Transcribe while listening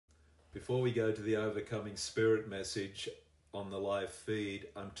Before we go to the Overcoming Spirit message on the live feed,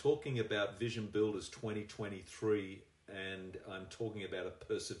 I'm talking about Vision Builders 2023, and I'm talking about a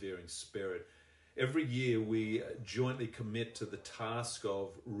persevering spirit. Every year we jointly commit to the task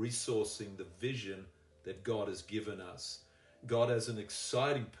of resourcing the vision that God has given us. God has an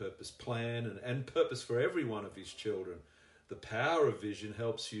exciting purpose, plan, and purpose for every one of his children. The power of vision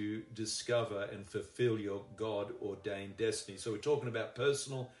helps you discover and fulfill your God-ordained destiny. So we're talking about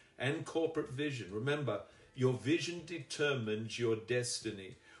personal and corporate vision. Remember, your vision determines your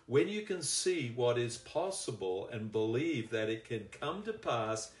destiny. When you can see what is possible and believe that it can come to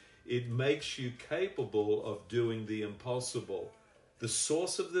pass, it makes you capable of doing the impossible. The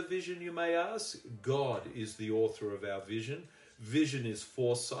source of the vision, you may ask? God is the author of our vision. Vision is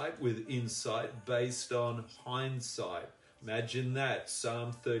foresight with insight based on hindsight. Imagine that.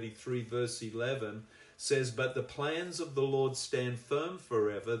 Psalm 33 verse 11 says, "But the plans of the Lord stand firm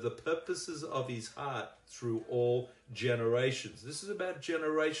forever, the purposes of his heart through all generations." This is about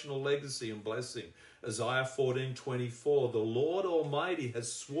generational legacy and blessing. Isaiah 14:24, "The Lord Almighty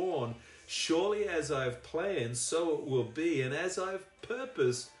has sworn, surely as I have planned, so it will be, and as I have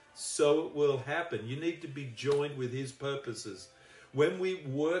purposed, so it will happen." You need to be joined with his purposes. When we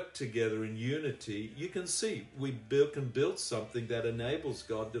work together in unity, you can see we can build something that enables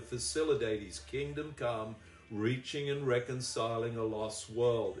God to facilitate his kingdom come, reaching and reconciling a lost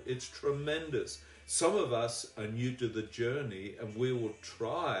world. It's tremendous. Some of us are new to the journey, and we will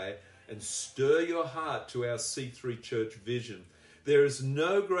try and stir your heart to our C3 Church vision. There is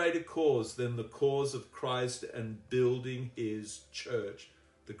no greater cause than the cause of Christ and building his church.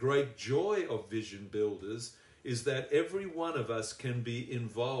 The great joy of Vision Builders is that every one of us can be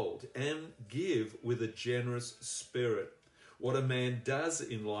involved and give with a generous spirit. What a man does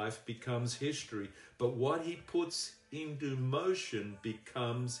in life becomes history, but what he puts into motion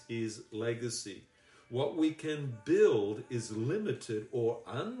becomes his legacy. What we can build is limited or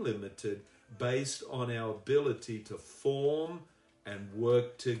unlimited based on our ability to form and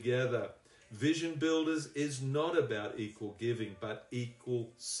work together. Vision Builders is not about equal giving, but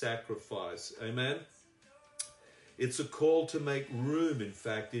equal sacrifice. Amen? It's a call to make room, in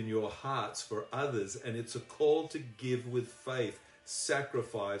fact, in your hearts for others, and it's a call to give with faith,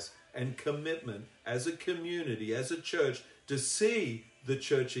 sacrifice, and commitment as a community, as a church, to see the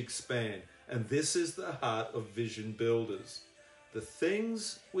church expand. And this is the heart of Vision Builders. The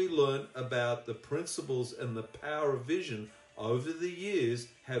things we learn about the principles and the power of vision over the years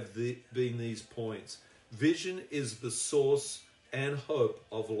have been these points. Vision is the source and hope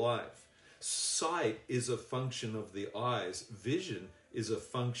of life. Sight is a function of the eyes. Vision is a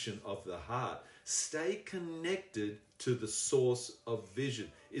function of the heart. Stay connected to the source of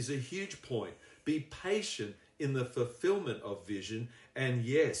vision is a huge point. Be patient in the fulfillment of vision, and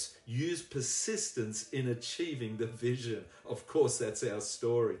yes, use persistence in achieving the vision. Of course, that's our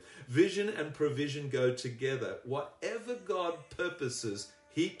story. Vision and provision go together. Whatever God purposes,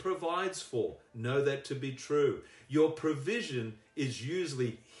 he provides for. Know that to be true. Your provision is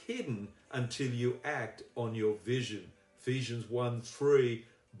usually hidden until you act on your vision. Ephesians 1:3,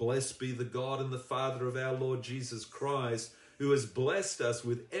 "Blessed be the God and the Father of our Lord Jesus Christ, who has blessed us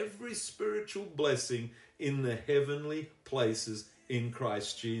with every spiritual blessing in the heavenly places in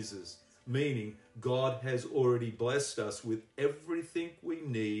Christ Jesus." Meaning, God has already blessed us with everything we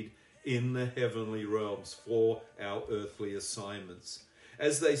need in the heavenly realms for our earthly assignments.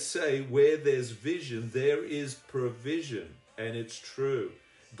 As they say, where there's vision, there is provision. And it's true.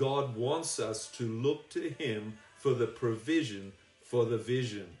 God wants us to look to him for the provision for the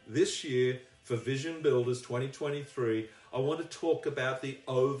vision. This year, for Vision Builders 2023, I want to talk about the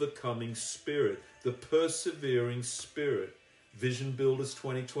overcoming spirit, the persevering spirit. Vision Builders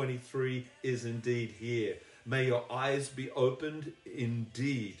 2023 is indeed here. May your eyes be opened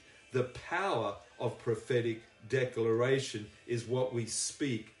indeed. The power of prophetic declaration is what we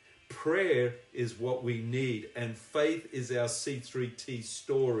speak. Prayer is what we need, and faith is our C3T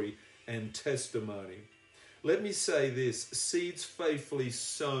story and testimony. Let me say this, seeds faithfully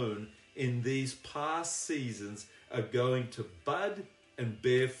sown in these past seasons are going to bud and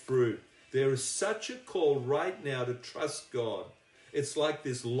bear fruit. There is such a call right now to trust God. It's like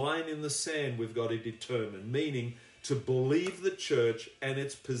this line in the sand we've got to determine, meaning to believe the church and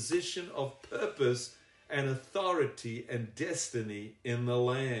its position of purpose and authority and destiny in the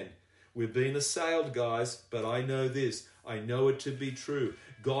land. We've been assailed, guys, but I know this. I know it to be true.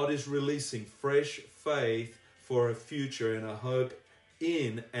 God is releasing fresh faith for a future and a hope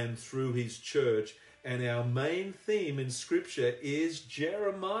in and through his church. And our main theme in Scripture is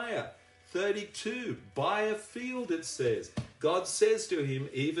Jeremiah 32. Buy a field, it says. God says to him,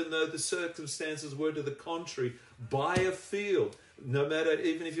 even though the circumstances were to the contrary, buy a field. No matter,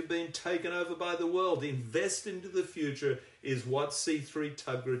 even if you're being taken over by the world, invest into the future is what C3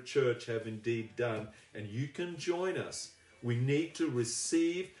 Tuggerah Church have indeed done. And you can join us. We need to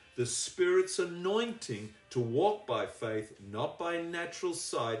receive the Spirit's anointing to walk by faith, not by natural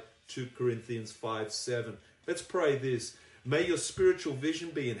sight, 2 Corinthians 5:7. Let's pray this. May your spiritual vision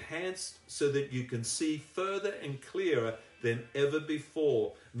be enhanced so that you can see further and clearer than ever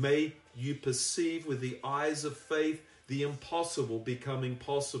before. May you perceive with the eyes of faith the impossible becoming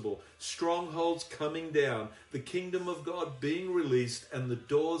possible, strongholds coming down, the kingdom of God being released, and the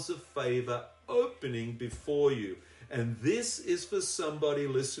doors of favor opening before you. And this is for somebody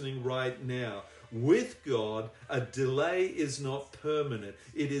listening right now. With God, a delay is not permanent.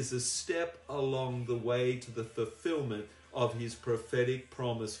 It is a step along the way to the fulfillment of his prophetic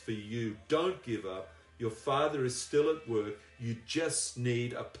promise for you. Don't give up. Your Father is still at work. You just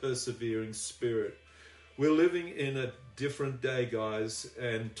need a persevering spirit. We're living in a different day, guys,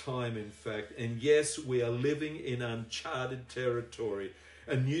 and time, in fact. And yes, we are living in uncharted territory.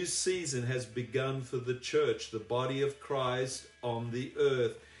 A new season has begun for the church, the body of Christ on the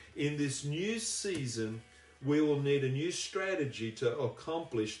earth. In this new season, we will need a new strategy to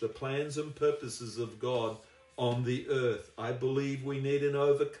accomplish the plans and purposes of God on the earth. I believe we need an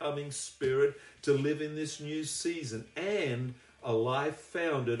overcoming spirit to live in this new season, and a life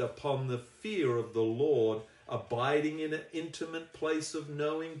founded upon the fear of the Lord, abiding in an intimate place of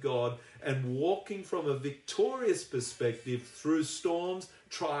knowing God and walking from a victorious perspective through storms,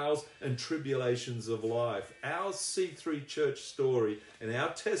 trials, and tribulations of life. Our C3 Church story and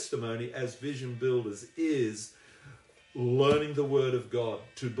our testimony as vision builders is learning the Word of God,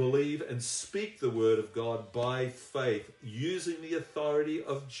 to believe and speak the Word of God by faith, using the authority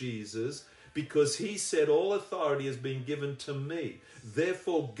of Jesus, because he said, all authority has been given to me.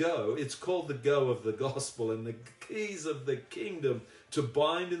 Therefore go. It's called the go of the gospel, and the keys of the kingdom to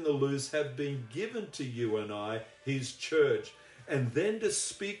bind and the loose have been given to you and I, his church. And then to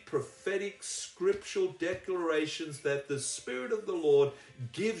speak prophetic scriptural declarations that the Spirit of the Lord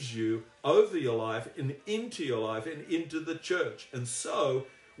gives you over your life and into your life and into the church. And so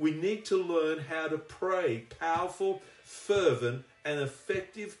we need to learn how to pray powerful, fervent, and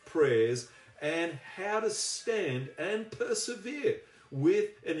effective prayers, and how to stand and persevere with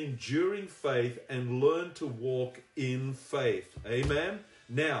an enduring faith and learn to walk in faith. Amen?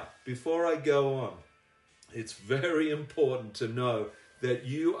 Now, before I go on, it's very important to know that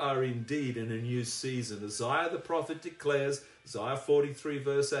you are indeed in a new season. Isaiah the prophet declares, Isaiah 43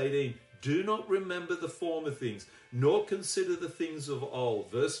 verse 18, do not remember the former things, nor consider the things of old.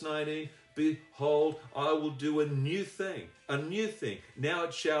 Verse 19, behold, I will do a new thing, a new thing. Now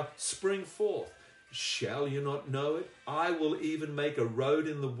it shall spring forth. Shall you not know it? I will even make a road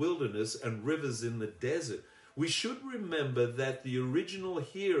in the wilderness and rivers in the desert. We should remember that the original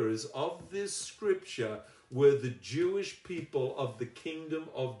hearers of this scripture were the Jewish people of the kingdom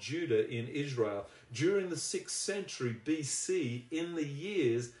of Judah in Israel during the 6th century BC, in the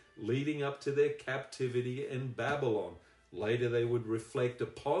years leading up to their captivity in Babylon. Later they would reflect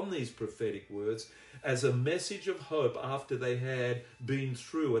upon these prophetic words as a message of hope after they had been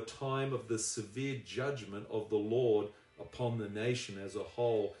through a time of the severe judgment of the Lord upon the nation as a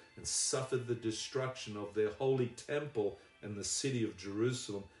whole, and suffered the destruction of their holy temple and the city of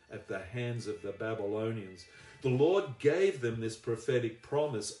Jerusalem at the hands of the Babylonians. The Lord gave them this prophetic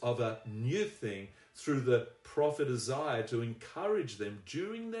promise of a new thing through the prophet Isaiah to encourage them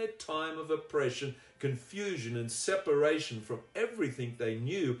during their time of oppression, confusion, and separation from everything they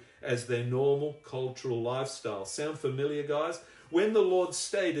knew as their normal cultural lifestyle. Sound familiar, guys? When the Lord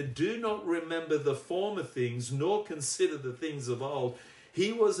stated, do not remember the former things, nor consider the things of old,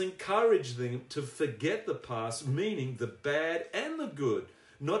 he was encouraging them to forget the past, meaning the bad and the good,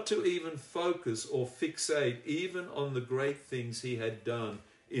 not to even focus or fixate even on the great things he had done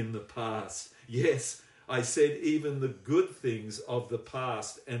in the past. Yes, I said even the good things of the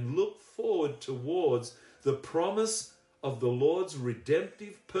past, and look forward towards the promise of the Lord's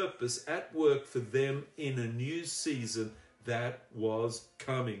redemptive purpose at work for them in a new season that was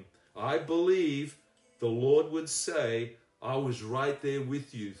coming. I believe the Lord would say, I was right there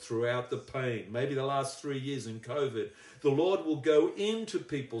with you throughout the pain, maybe the last 3 years in COVID. The Lord will go into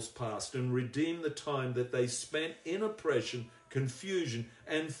people's past and redeem the time that they spent in oppression, confusion,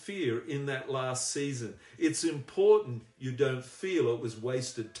 and fear in that last season. It's important you don't feel it was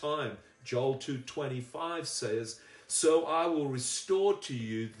wasted time. Joel 2:25 says, so I will restore to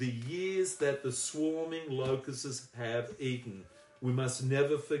you the years that the swarming locusts have eaten. We must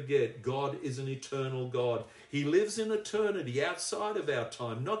never forget God is an eternal God. He lives in eternity outside of our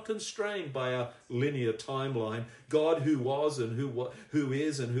time, not constrained by our linear timeline. God who was and who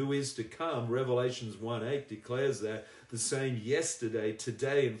is and who is to come. Revelations 1:8 declares that. The same yesterday,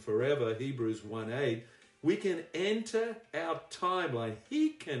 today, and forever. Hebrews 1:8. We can enter our timeline. He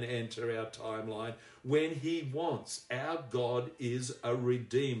can enter our timeline when he wants. Our God is a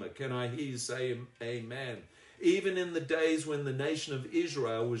redeemer. Can I hear you say amen? Even in the days when the nation of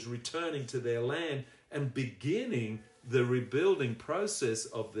Israel was returning to their land and beginning the rebuilding process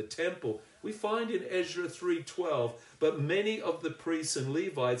of the temple, we find in Ezra 3:12, but many of the priests and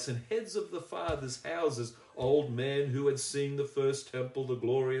Levites and heads of the fathers' houses, old men who had seen the first temple, the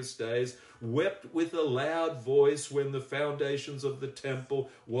glorious days, wept with a loud voice when the foundations of the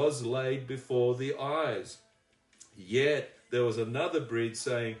temple was laid before the eyes. Yet there was another breed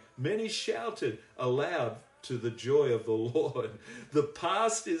saying, many shouted aloud to the joy of the Lord. The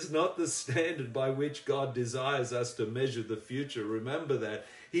past is not the standard by which God desires us to measure the future. Remember that.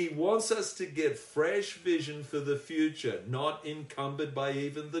 He wants us to get fresh vision for the future, not encumbered by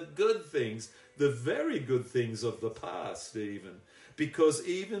even the good things, the very good things of the past even. Because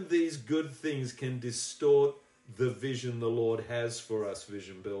even these good things can distort the vision the Lord has for us,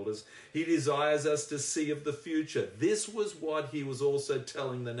 vision builders. He desires us to see of the future. This was what he was also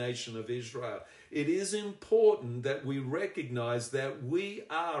telling the nation of Israel. It is important that we recognize that we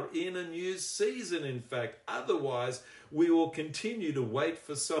are in a new season, in fact. Otherwise, we will continue to wait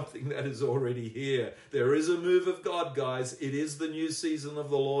for something that is already here. There is a move of God, guys. It is the new season of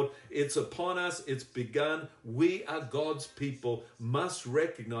the Lord. It's upon us. It's begun. We are God's people, must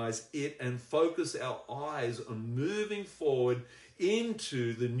recognize it and focus our eyes on moving forward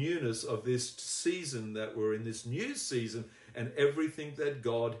into the newness of this season that we're in, this new season, and everything that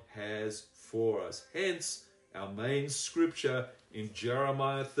God has for us. Hence, our main scripture in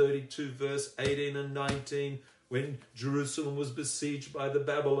Jeremiah 32, verse 18 and 19, when Jerusalem was besieged by the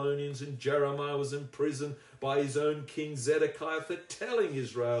Babylonians and Jeremiah was imprisoned by his own king Zedekiah for telling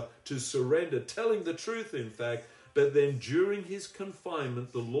Israel to surrender, telling the truth, in fact. But then during his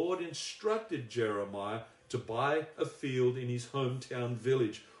confinement, the Lord instructed Jeremiah to buy a field in his hometown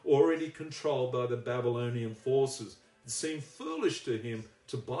village, already controlled by the Babylonian forces. It seemed foolish to him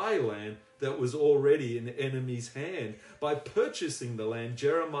to buy land that was already in the enemy's hand. By purchasing the land,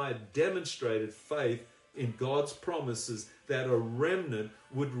 Jeremiah demonstrated faith in God's promises that a remnant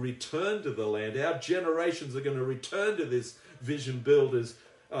would return to the land. Our generations are going to return to this Vision Builders,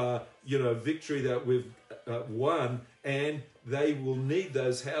 victory that we've won, and they will need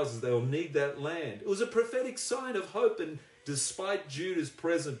those houses. They will need that land. It was a prophetic sign of hope, and despite Judah's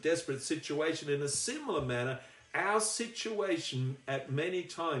present desperate situation, in a similar manner, our situation at many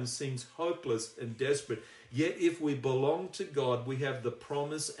times seems hopeless and desperate. Yet if we belong to God, we have the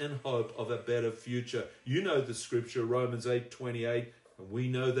promise and hope of a better future. You know the scripture, Romans 8:28, and we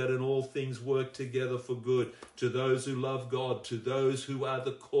know that in all things work together for good to those who love God, to those who are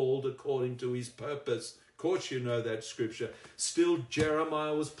the called according to his purpose. Of course you know that scripture. Still,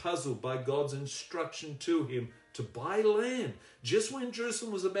 Jeremiah was puzzled by God's instruction to him to buy land just when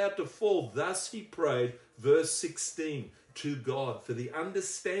Jerusalem was about to fall. Thus he prayed, verse 16, to God for the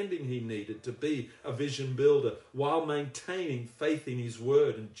understanding he needed to be a vision builder while maintaining faith in his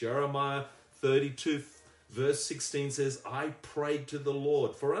word. And Jeremiah 32 verse 16 says, I prayed to the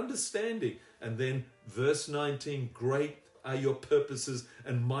Lord for understanding. And then verse 19, great are your purposes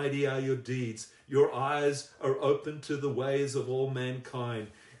and mighty are your deeds. Your eyes are open to the ways of all mankind.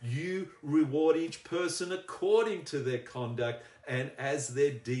 You reward each person according to their conduct and as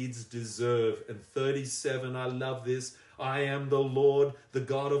their deeds deserve. And 37, I love this. I am the Lord, the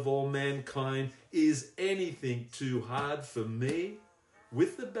God of all mankind. Is anything too hard for me?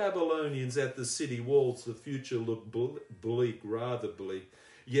 With the Babylonians at the city walls, the future looked bleak, rather bleak.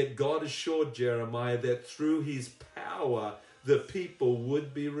 Yet God assured Jeremiah that through his power, the people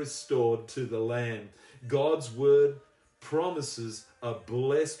would be restored to the land. God's word promises a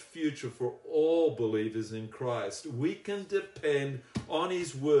blessed future for all believers in Christ. We can depend on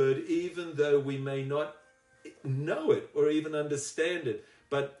his word even though we may not know it or even understand it,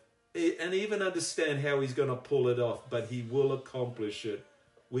 and even understand how he's going to pull it off, but he will accomplish it.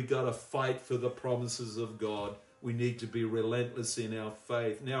 We got to fight for the promises of God. We need to be relentless in our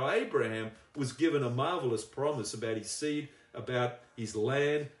faith. Now, Abraham was given a marvelous promise about his seed about his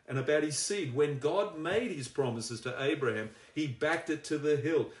land, and about his seed. When God made his promises to Abraham, he backed it to the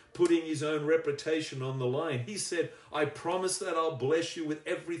hilt, putting his own reputation on the line. He said, I promise that I'll bless you with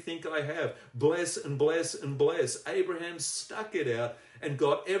everything I have. Bless and bless and bless. Abraham stuck it out and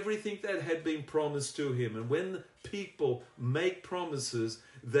got everything that had been promised to him. And when people make promises,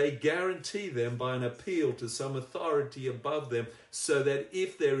 they guarantee them by an appeal to some authority above them, so that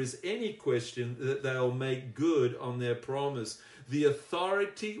if there is any question, that they'll make good on their promise. The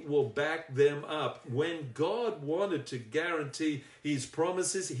authority will back them up. When God wanted to guarantee his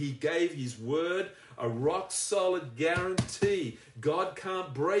promises, he gave his word, a rock solid guarantee. God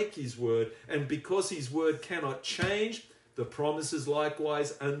can't break his word, and because his word cannot change, the promise is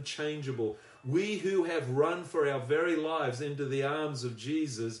likewise unchangeable. We who have run for our very lives into the arms of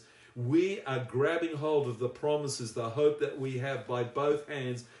Jesus, we are grabbing hold of the promises, the hope that we have by both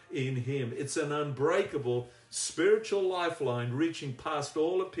hands in him. It's an unbreakable spiritual lifeline reaching past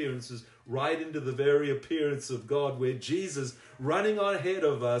all appearances right into the very appearance of God, where Jesus, running ahead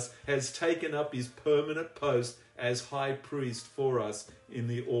of us, has taken up his permanent post as high priest for us in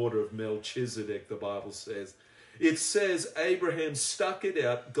the order of Melchizedek, the Bible says. It says Abraham stuck it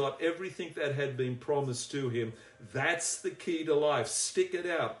out, got everything that had been promised to him. That's the key to life. Stick it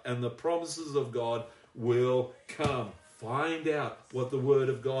out, and the promises of God will come. Find out what the Word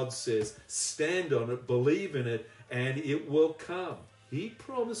of God says. Stand on it, believe in it, and it will come. He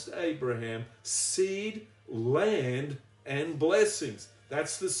promised Abraham seed, land, and blessings.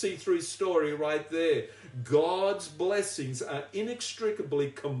 That's the C3 story right there. God's blessings are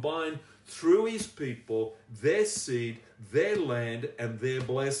inextricably combined through his people, their seed, their land, and their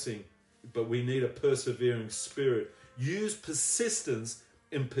blessing. But we need a persevering spirit. Use persistence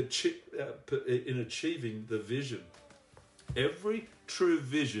in achieving the vision. Every true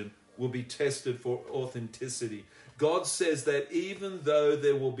vision will be tested for authenticity. God says that even though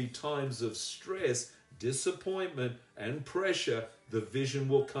there will be times of stress, disappointment, and pressure, the vision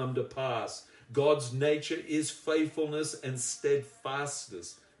will come to pass. God's nature is faithfulness and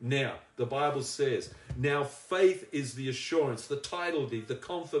steadfastness. Now, the Bible says, now faith is the assurance, the title deed, the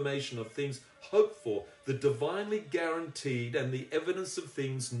confirmation of things hoped for, the divinely guaranteed, and the evidence of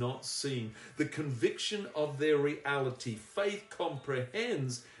things not seen, the conviction of their reality. Faith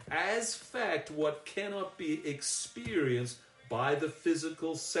comprehends as fact what cannot be experienced by the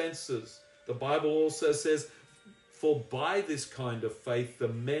physical senses. The Bible also says, for by this kind of faith the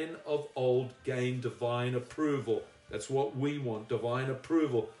men of old gained divine approval. That's what we want, divine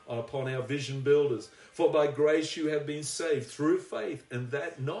approval upon our vision builders. For by grace you have been saved through faith, and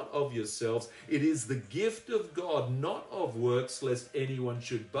that not of yourselves. It is the gift of God, not of works, lest anyone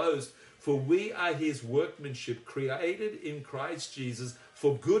should boast. For we are his workmanship, created in Christ Jesus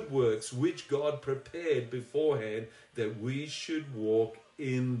for good works, which God prepared beforehand that we should walk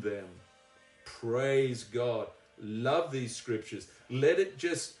in them. Praise God. Love these scriptures. Let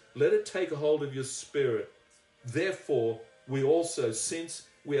it take a hold of your spirit. Therefore, we also, since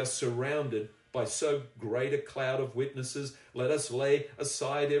we are surrounded by so great a cloud of witnesses, let us lay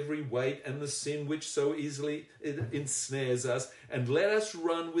aside every weight and the sin which so easily ensnares us, and let us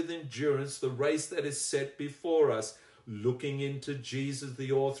run with endurance the race that is set before us, looking into Jesus,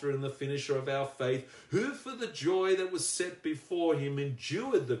 the author and the finisher of our faith, who for the joy that was set before him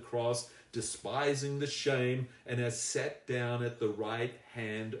endured the cross, despising the shame, and has sat down at the right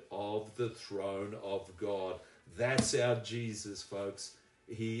hand of the throne of God. That's our Jesus, folks.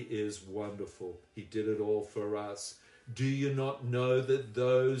 He is wonderful. He did it all for us. Do you not know that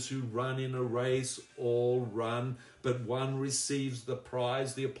those who run in a race all run, but one receives the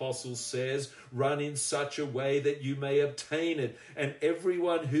prize? The apostle says, run in such a way that you may obtain it. And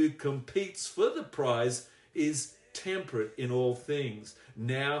everyone who competes for the prize is temperate in all things.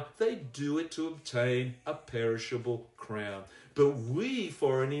 Now they do it to obtain a perishable crown, but we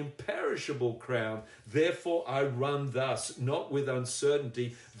for an imperishable crown. Therefore I run thus, not with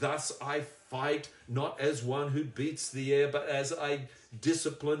uncertainty. Thus I fight, not as one who beats the air, but as I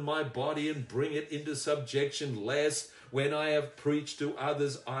discipline my body and bring it into subjection, lest when I have preached to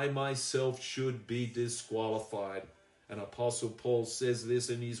others, I myself should be disqualified. And Apostle Paul says this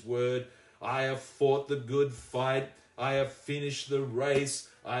in his word, I have fought the good fight. I have finished the race.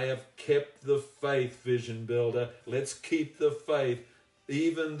 I have kept the faith, Vision Builder. Let's keep the faith,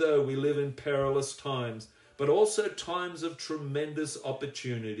 even though we live in perilous times, but also times of tremendous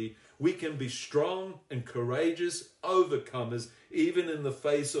opportunity. We can be strong and courageous overcomers, even in the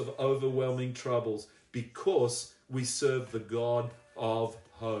face of overwhelming troubles, because we serve the God of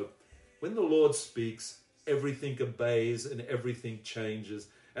hope. When the Lord speaks, everything obeys and everything changes.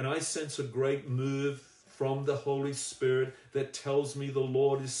 And I sense a great move from the Holy Spirit that tells me the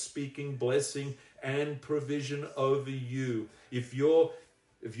Lord is speaking blessing and provision over you. If you're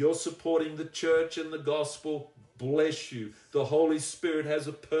supporting the church and the gospel, bless you. The Holy Spirit has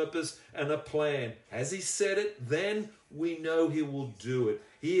a purpose and a plan. Has he said it? Then we know he will do it.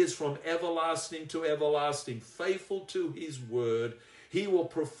 He is from everlasting to everlasting, faithful to his word. He will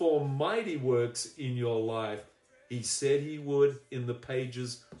perform mighty works in your life. He said he would in the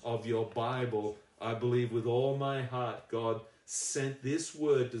pages of your Bible. I believe with all my heart God sent this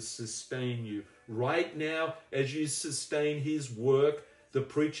word to sustain you. Right now, as you sustain his work, the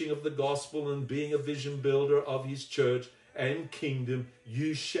preaching of the gospel and being a vision builder of his church and kingdom,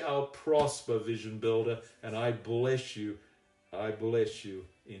 you shall prosper, vision builder. And I bless you. I bless you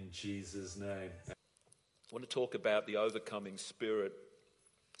in Jesus' name. I want to talk about the overcoming spirit.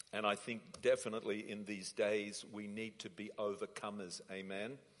 And I think definitely in these days we need to be overcomers.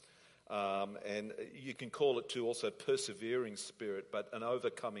 Amen. And you can call it too also persevering spirit, but an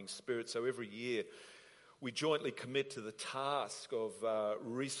overcoming spirit. So every year we jointly commit to the task of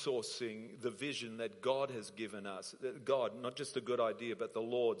resourcing the vision that God has given us. God, not just a good idea, but the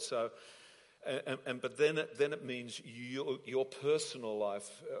Lord. So, but then it means your personal life.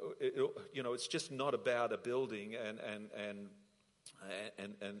 It's just not about a building and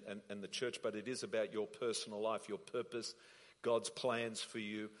the church, but it is about your personal life, your purpose, God's plans for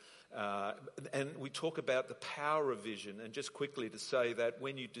you. And we talk about the power of vision. And just quickly to say that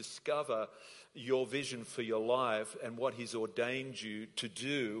when you discover your vision for your life and what he's ordained you to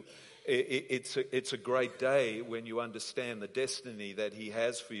do, it's a great day when you understand the destiny that he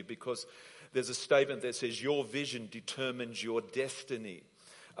has for you, because there's a statement that says your vision determines your destiny.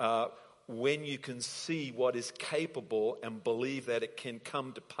 When you can see what is capable and believe that it can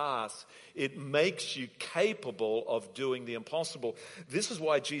come to pass, it makes you capable of doing the impossible. This is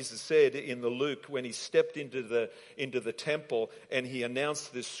why Jesus said in the Luke, when he stepped into the temple and he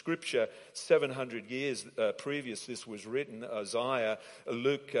announced this scripture 700 years previous, this was written, Isaiah,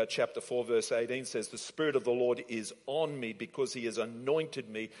 Luke chapter 4 verse 18 says, "The Spirit of the Lord is on me because he has anointed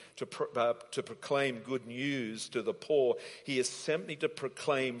me to proclaim good news to the poor. He has sent me to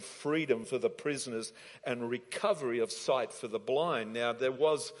proclaim freedom for the prisoners and recovery of sight for the blind." Now, there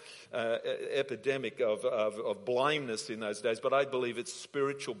was an epidemic of blindness in those days, but I believe it's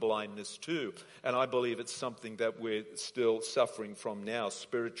spiritual blindness too. And I believe it's something that we're still suffering from now,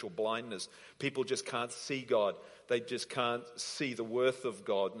 spiritual blindness. People just can't see God. They just can't see the worth of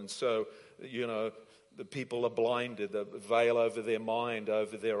God. And so, the people are blinded, the veil over their mind,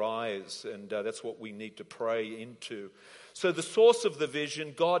 over their eyes, and that's what we need to pray into. So the source of the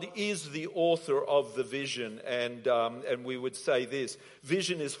vision, God is the author of the vision, and we would say this: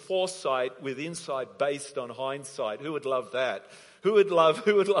 vision is foresight with insight based on hindsight. Who would love that? Who would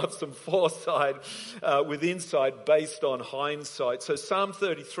love some foresight with insight based on hindsight? So Psalm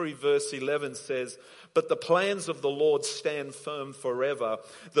 33 verse 11 says, "But the plans of the Lord stand firm forever,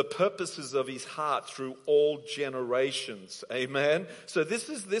 the purposes of his heart through all generations." Amen. So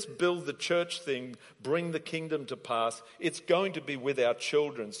this build the church thing, bring the kingdom to pass. It's going to be with our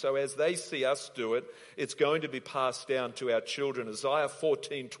children. So as they see us do it, it's going to be passed down to our children. Isaiah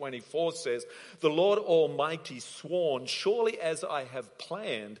 14:24 says, "The Lord Almighty sworn, surely as I have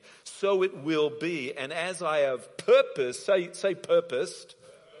planned, so it will be. And as I have purposed," say purposed,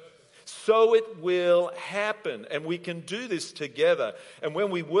 "so it will happen." And we can do this together. And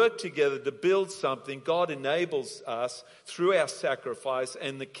when we work together to build something, God enables us through our sacrifice,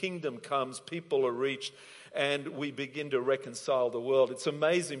 and the kingdom comes, people are reached, and we begin to reconcile the world. It's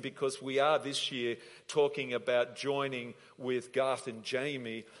amazing because we are this year talking about joining with Garth and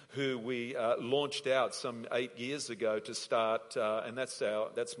Jamie, who we launched out some 8 years ago to start, and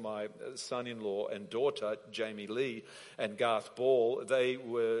that's my son-in-law and daughter, Jamie Lee and Garth Ball. They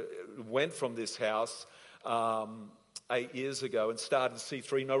went from this house 8 years ago and started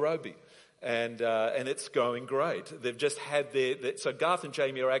C3 Nairobi. And it's going great. They've just had so Garth and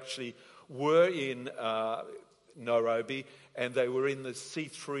Jamie were in Nairobi, and they were in the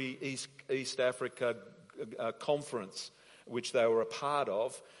C3 East Africa conference, which they were a part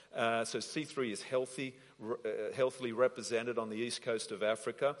of. So C3 is healthily represented on the east coast of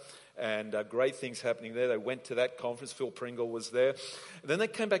Africa, and great things happening there. They went to that conference. Phil Pringle was there. And then they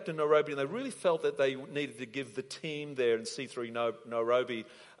came back to Nairobi, and they really felt that they needed to give the team there in C3 Nairobi,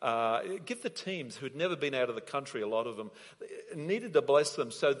 give the teams who'd never been out of the country, a lot of them, needed to bless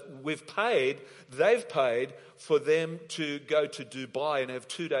them. So they've paid for them to go to Dubai and have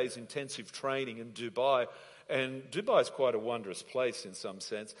 2 days intensive training in Dubai. And Dubai is quite a wondrous place in some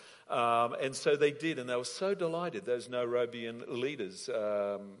sense. And so they did, and they were so delighted, those Nairobian leaders.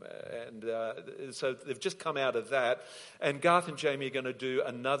 So they've just come out of that. And Garth and Jamie are going to do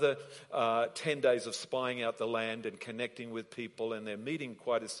another 10 days of spying out the land and connecting with people. And they're meeting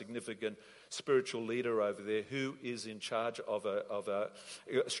quite a significant spiritual leader over there who is in charge of a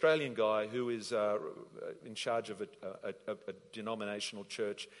Australian guy who is in charge of a denominational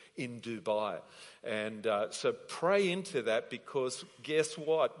church in Dubai. And so pray into that, because guess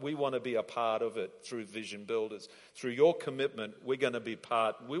what? We want to be a part of it through Vision Builders. Through your commitment, we're going to be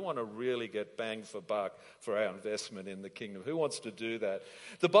part. We want to really get bang for buck for our investment in the kingdom. Who wants to do that?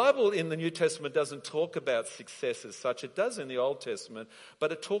 The Bible in the New Testament doesn't talk about success as such. It does in the Old Testament,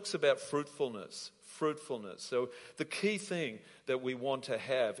 but it talks about fruitfulness. So the key thing that we want to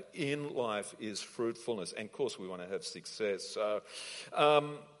have in life is fruitfulness. And of course we want to have success. So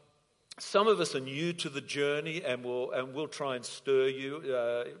some of us are new to the journey, and we'll try and stir you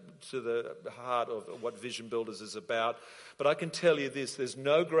to the heart of what Vision Builders is about. But I can tell you this: there's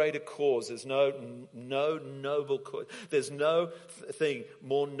no greater cause, there's no noble cause, there's no thing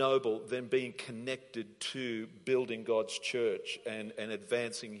more noble than being connected to building God's church and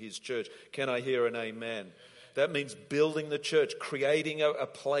advancing His church. Can I hear an amen? That means building the church, creating a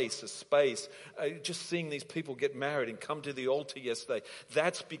place, a space. Just seeing these people get married and come to the altar yesterday.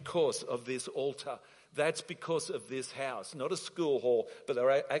 That's because of this altar. That's because of this house. Not a school hall, but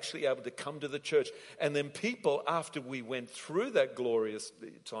they're actually able to come to the church. And then people, after we went through that glorious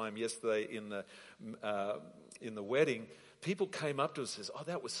time yesterday in the wedding, people came up to us and said, "Oh,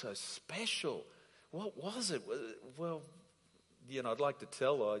 that was so special. What was it?" Well, I'd like to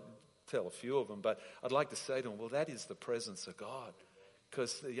tell a few of them, but I'd like to say to them, well, that is the presence of God.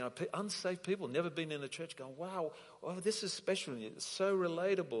 Because unsaved people, never been in the church, going, wow, this is special. And it's so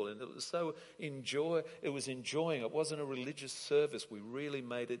relatable, and it was so enjoying. It wasn't a religious service. We really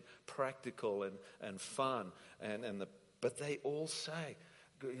made it practical and fun. But they all say,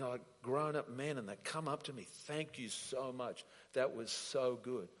 grown-up men, and they come up to me, thank you so much. That was so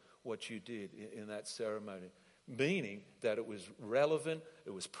good what you did in that ceremony. Meaning that it was relevant,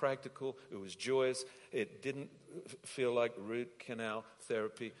 it was practical, it was joyous. It didn't feel like root canal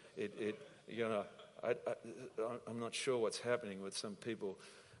therapy. I'm not sure what's happening with some people,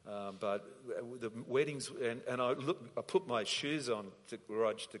 but the weddings, and I put my shoes on to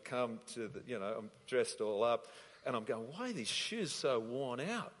garage to come to I'm dressed all up, and I'm going, why are these shoes so worn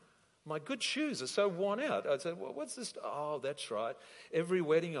out? My good shoes are so worn out. I said, well, what's this? Oh, that's right. Every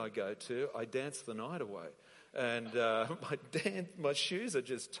wedding I go to, I dance the night away. And my shoes are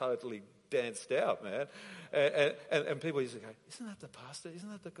just totally danced out, man. And people used to go, isn't that the pastor? Isn't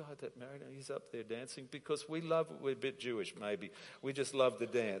that the guy that married him? He's up there dancing. Because we're a bit Jewish, maybe. We just love to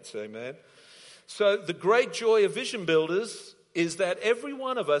dance, amen? So the great joy of Vision Builders is that every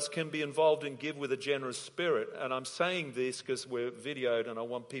one of us can be involved and give with a generous spirit. And I'm saying this because we're videoed, and I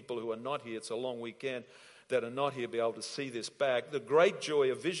want people who are not here, it's a long weekend, that are not here be able to see this back. The great joy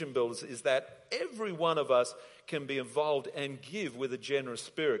of Vision Builders is that every one of us can be involved and give with a generous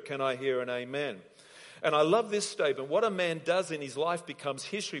spirit. Can I hear an amen? And I love this statement. What a man does in his life becomes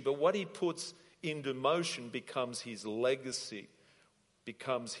history, but what he puts into motion becomes his legacy.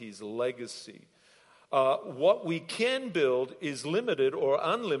 What we can build is limited or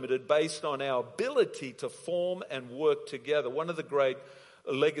unlimited based on our ability to form and work together. One of the great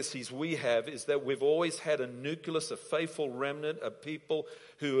legacies we have is that we've always had a nucleus, a faithful remnant of people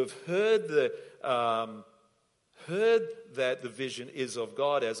who have heard that the vision is of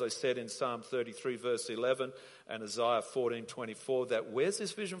God, as I said in Psalm 33 verse 11 and Isaiah 14:24, that where's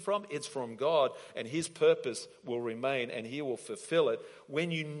this vision from? It's from God, and His purpose will remain and He will fulfill it. When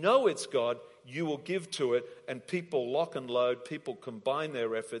you know it's God, you will give to it, and people lock and load, people combine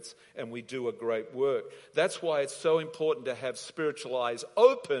their efforts, and we do a great work. That's why it's so important to have spiritual eyes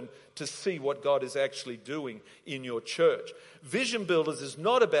open to see what God is actually doing in your church. Vision Builders is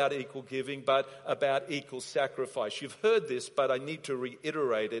not about equal giving, but about equal sacrifice. You've heard this, but I need to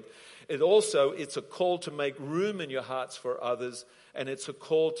reiterate it. It's a call to make room in your hearts for others, and it's a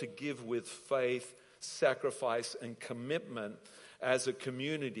call to give with faith, sacrifice, and commitment as a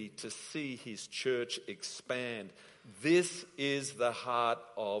community to see His church expand. This is the heart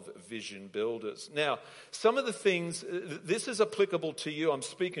of Vision Builders. Now, some of the things, this is applicable to you. I'm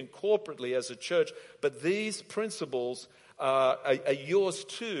speaking corporately as a church, but these principles are yours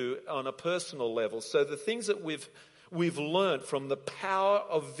too on a personal level. So the things that we've learned from the power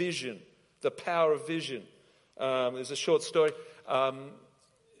of vision, there's a short story.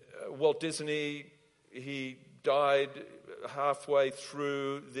 Walt Disney, he died halfway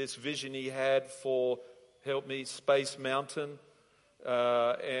through this vision he had for help me, Space Mountain.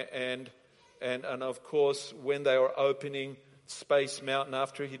 And of course, when they were opening Space Mountain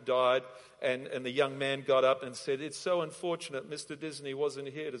after he died, and the young man got up and said, "It's so unfortunate Mr. Disney wasn't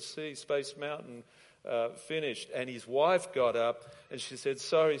here to see Space Mountain finished." And his wife got up and she said,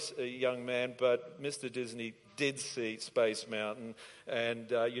 "Sorry, young man, but Mr. Disney did see Space Mountain,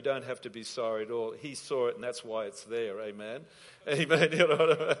 and you don't have to be sorry at all. He saw it, and that's why it's there." Amen. Amen. You know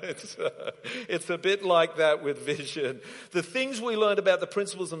what I mean? It's a bit like that with vision. The things we learned about the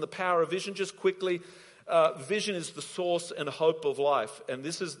principles and the power of vision, just quickly. Vision is the source and hope of life, and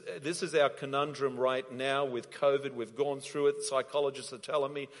this is our conundrum right now with COVID. We've gone through it. Psychologists are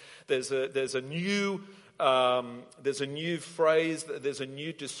telling me there's a new phrase, there's a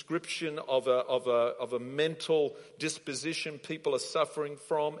new description of a mental disposition people are suffering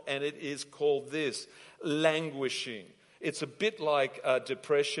from, and it is called this: languishing. It's a bit like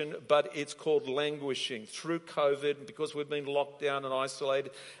depression, but it's called languishing. Through COVID, because we've been locked down and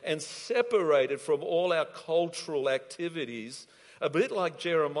isolated and separated from all our cultural activities, a bit like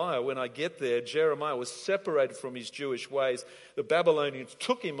Jeremiah. When I get there, Jeremiah was separated from his Jewish ways. The Babylonians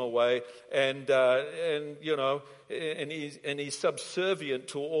took him away, and he's subservient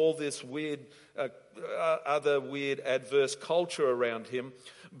to all this weird, other weird, adverse culture around him.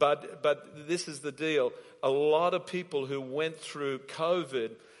 But this is the deal. A lot of people who went through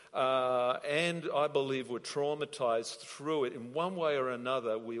COVID and I believe were traumatized through it in one way or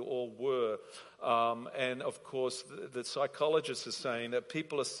another. We all were. And of course, the psychologists are saying that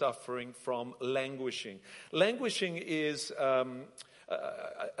people are suffering from languishing. Languishing is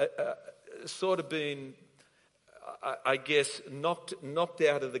sort of been, I guess, knocked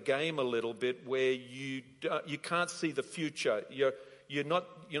out of the game a little bit, where you can't see the future. You're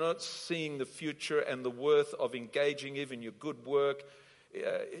not seeing the future and the worth of engaging even your good work,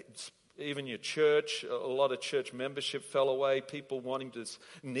 even your church. A lot of church membership fell away. People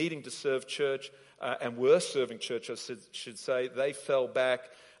needing to serve church and were serving church, I should say, they fell back.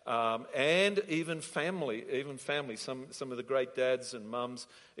 And even family. Some of the great dads and mums,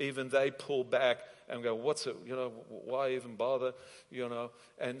 even they pull back and go, "What's it? Why even bother?"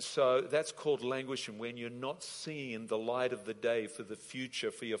 And so that's called languishing, when you're not seeing the light of the day for the future,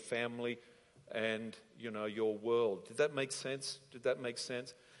 for your family, and your world. Did that make sense?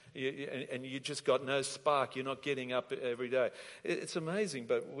 And you just got no spark. You're not getting up every day. It's amazing,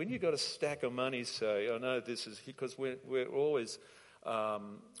 but when you got a stack of money, say, I know this is because we're always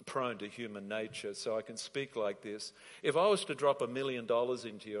prone to human nature, so I can speak like this. If I was to drop $1 million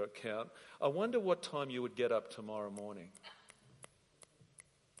into your account, I wonder what time you would get up tomorrow morning,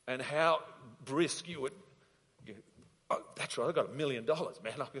 and how brisk you would. Oh, that's right, I got $1 million,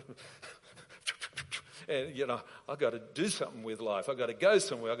 man. And I got to do something with life. I got to go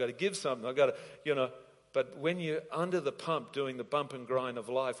somewhere. I got to give something. I got to, But when you're under the pump, doing the bump and grind of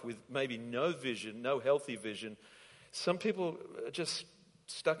life with maybe no vision, no healthy vision. Some people are just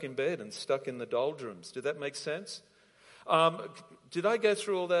stuck in bed and stuck in the doldrums. Did that make sense? Did I go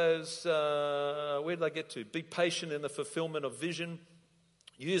through all those? Where did I get to? Be patient in the fulfillment of vision.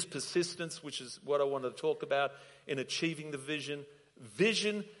 Use persistence, which is what I wanted to talk about, in achieving the vision.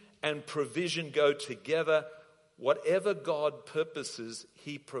 Vision and provision go together. Whatever God purposes,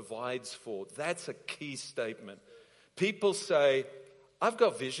 He provides for. That's a key statement. People say, "I've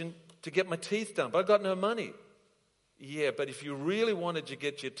got vision to get my teeth done, but I've got no money." Yeah, but if you really wanted to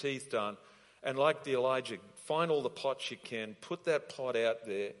get your teeth done, and like the Elijah, find all the pots you can, put that pot out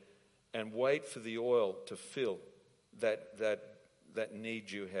there, and wait for the oil to fill that need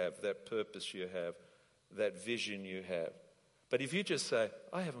you have, that purpose you have, that vision you have. But if you just say,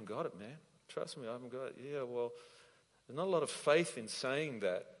 "I haven't got it, man. Trust me, I haven't got it." Yeah, well, there's not a lot of faith in saying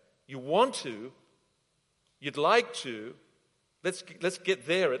that. You want to, you'd like to, let's get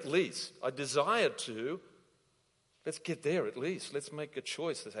there at least. I desire to. Let's get there at least. Let's make a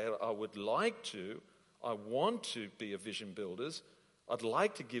choice to say, I would like to, I want to be a vision builders. I'd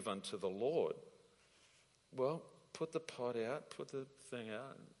like to give unto the Lord. Well, put the pot out, put the thing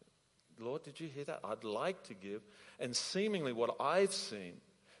out. Lord, did you hear that? I'd like to give. And seemingly what I've seen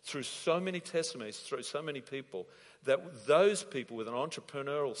through so many testimonies, through so many people, that those people with an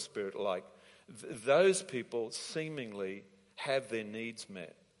entrepreneurial spirit, those people seemingly have their needs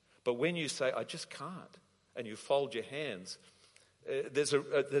met. But when you say, "I just can't," and you fold your hands, there's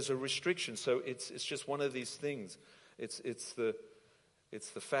a restriction. So it's just one of these things. It's the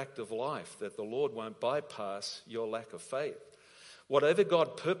fact of life that the Lord won't bypass your lack of faith. Whatever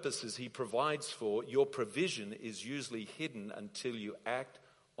God purposes, He provides for. Your provision is usually hidden until you act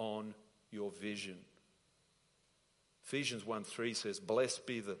on your vision. Ephesians 1:3 says, "Blessed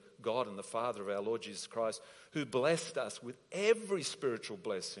be the God and the Father of our Lord Jesus Christ, who blessed us with every spiritual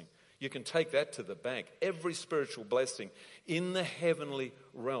blessing." You can take that to the bank. Every spiritual blessing in the heavenly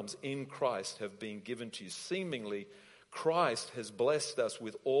realms in Christ have been given to you. Seemingly, Christ has blessed us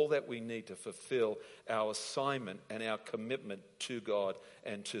with all that we need to fulfill our assignment and our commitment to God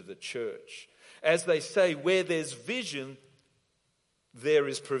and to the church. As they say, where there's vision, there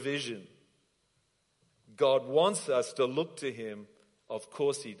is provision. God wants us to look to him, of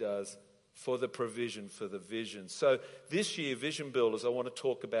course he does, for the provision, for the vision. So this year, Vision Builders, I want to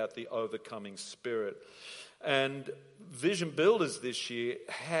talk about the overcoming spirit. And Vision Builders this year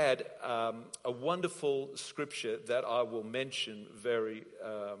had a wonderful scripture that I will mention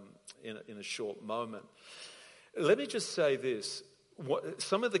in a short moment. Let me just say this.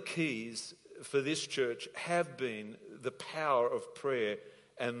 Some of the keys for this church have been the power of prayer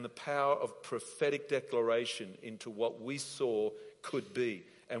and the power of prophetic declaration into what we saw could be.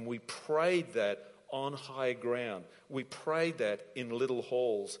 And we prayed that on high ground. We prayed that in little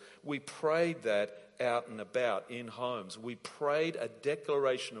halls. We prayed that out and about in homes. We prayed a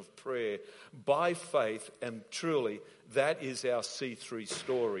declaration of prayer by faith, and truly that is our C3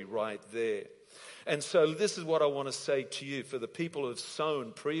 story right there. And so this is what I want to say to you for the people who have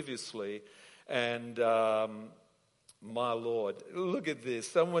sown previously. And my Lord, look at this.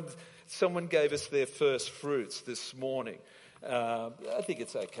 Someone gave us their first fruits this morning. I think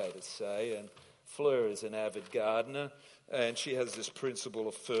it's okay to say. And Fleur is an avid gardener, and she has this principle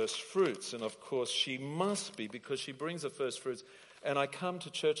of first fruits. And of course she must be, because she brings the first fruits. And I come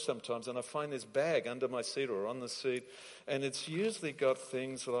to church sometimes and I find this bag under my seat or on the seat, and it's usually got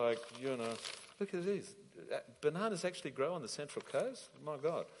things like, look at these. Bananas actually grow on the Central Coast? My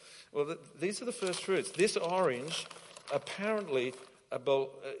God. Well, these are the first fruits. This orange, apparently,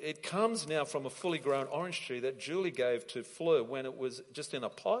 it comes now from a fully grown orange tree that Julie gave to Fleur when it was just in a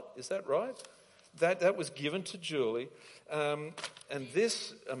pot. Is that right? That was given to Julie. And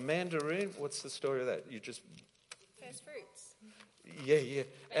this, a mandarin, what's the story of that? First fruits. Yeah.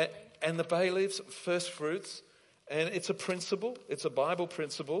 And the bay leaves, first fruits. And it's a principle. It's a Bible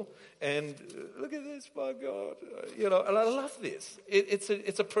principle. And look at this, my God. And I love this.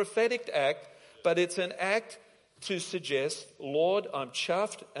 It's a prophetic act, but it's an act to suggest, Lord, I'm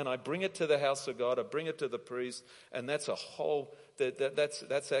chuffed, and I bring it to the house of God. I bring it to the priest, and that's a whole.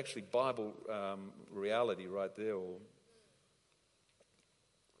 That's actually Bible reality right there.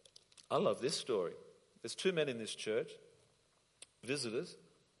 I love this story. There's two men in this church, visitors,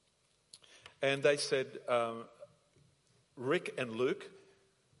 and they said, Rick and Luke,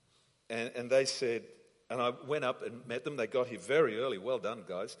 and they said, and I went up and met them. They got here very early. Well done,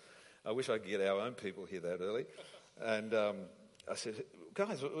 guys. I wish I could get our own people here that early. And I said,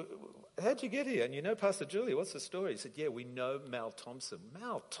 guys, how'd you get here? And Pastor Julie, what's the story? He said, yeah, we know Mal Thompson.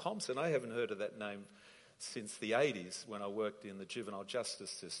 Mal Thompson, I haven't heard of that name since the 80s when I worked in the juvenile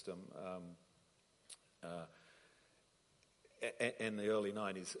justice system in the early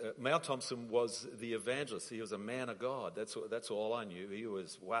 90s. Mal Thompson was the evangelist. He was a man of God. That's all I knew. He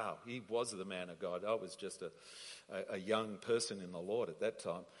was the man of God. I was just a young person in the Lord at that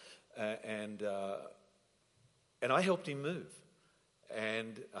time. And I helped him move.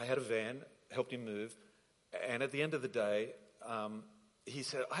 And I had a van, helped him move. And at the end of the day, he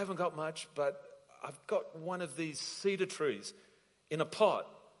said, I haven't got much, but I've got one of these cedar trees in a pot.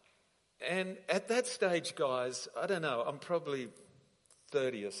 And at that stage, guys, I don't know, I'm probably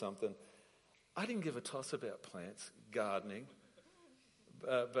 30 or something. I didn't give a toss about plants, gardening.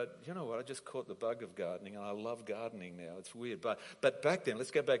 But you know what? I just caught the bug of gardening, and I love gardening now. It's weird. But back then,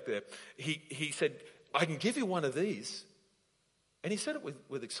 let's go back there. He said, I can give you one of these. And he said it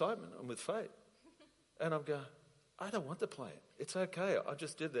with excitement and with faith. And I'm going, I don't want the plant. It's okay. I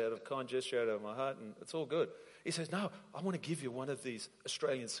just did that out of kind gesture out of my heart, and it's all good. He says, no, I want to give you one of these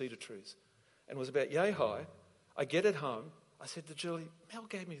Australian cedar trees. And it was about yay high. I get it home. I said to Julie, Mel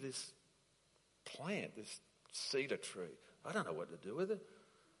gave me this plant, this cedar tree. I don't know what to do with it.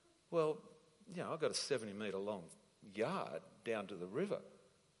 Well, I've got a 70-metre long yard down to the river.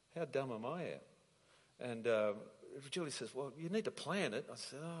 How dumb am I at? And Julie says, well, you need to plant it. I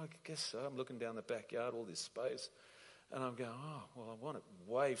said, I guess so. I'm looking down the backyard, all this space. And I'm going, I want it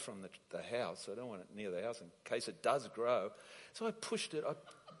way from the house. I don't want it near the house in case it does grow. So I pushed it. I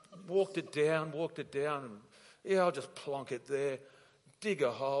walked it down. And, I'll just plonk it there, dig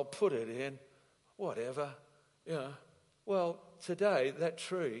a hole, put it in, whatever. Well, today that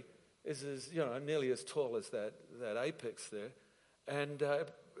tree is nearly as tall as that apex there. And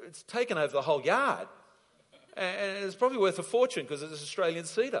it's taken over the whole yard. And it's probably worth a fortune because it's Australian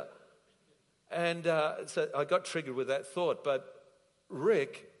cedar. And so I got triggered with that thought. But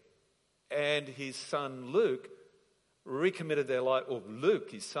Rick and his son Luke recommitted their life, or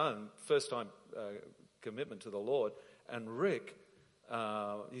Luke, his son, first time commitment to the Lord, and Rick,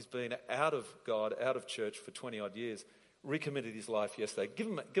 he's been out of God, out of church for 20 odd years, recommitted his life yesterday. Give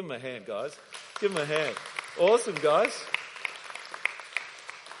him a hand, guys. Give him a hand. Awesome, guys.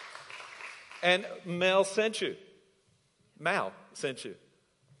 And Mal sent you.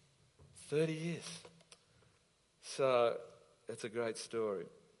 30 years. So it's a great story.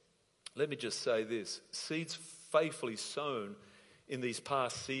 Let me just say this. Seeds faithfully sown in these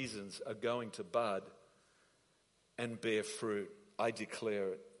past seasons are going to bud and bear fruit. I declare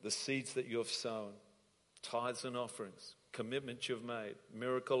it. The seeds that you've sown, tithes and offerings, commitments you've made,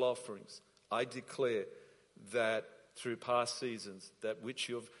 miracle offerings, I declare that through past seasons, that which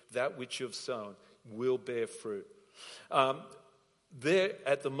you've sown will bear fruit. There,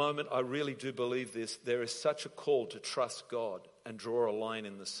 at the moment, I really do believe this. There is such a call to trust God and draw a line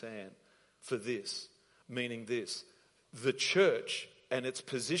in the sand for this, meaning this: the church and its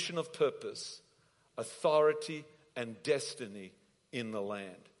position of purpose, authority and destiny in the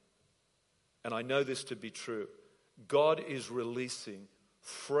land. And I know this to be true. God is releasing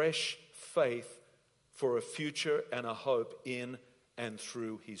fresh faith for a future and a hope in and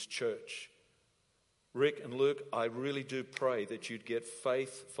through his church. Rick and Luke, I really do pray that you'd get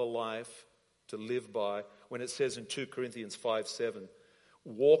faith for life to live by when it says in 2 Corinthians 5:7,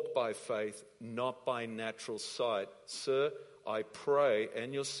 walk by faith, not by natural sight. Sir, I pray,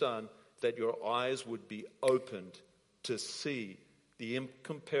 and your son, that your eyes would be opened to see the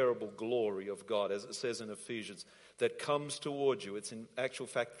incomparable glory of God, as it says in Ephesians, that comes towards you. It's in actual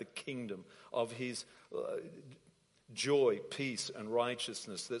fact the kingdom of his joy, peace, and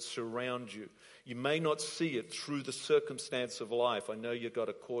righteousness that surround you. You may not see it through the circumstance of life. I know you've got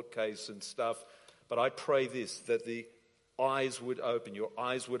a court case and stuff, but I pray this, that the eyes would open, your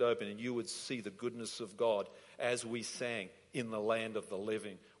eyes would open, and you would see the goodness of God as we sang, in the land of the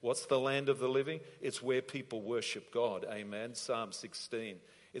living. What's the land of the living? It's where people worship God. Amen. Psalm 16.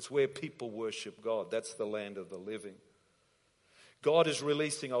 It's where people worship God. That's the land of the living. God is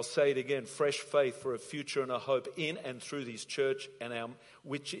releasing, I'll say it again, fresh faith for a future and a hope in and through his church,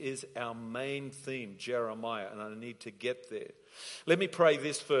 which is our main theme, Jeremiah, and I need to get there. Let me pray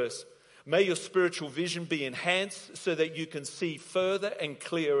this first. May your spiritual vision be enhanced so that you can see further and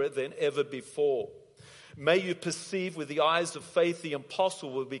clearer than ever before. May you perceive with the eyes of faith the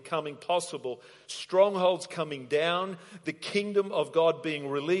impossible becoming possible, strongholds coming down, the kingdom of God being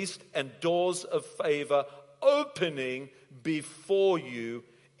released, and doors of favor opening before you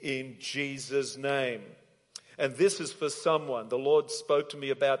in Jesus' name. And this is for someone. The Lord spoke to me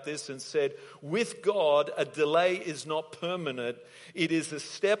about this and said, with God, a delay is not permanent. It is a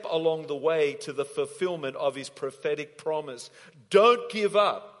step along the way to the fulfillment of his prophetic promise. Don't give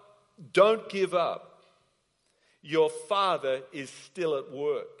up. Don't give up. Your Father is still at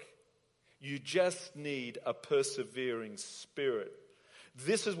work. You just need a persevering spirit.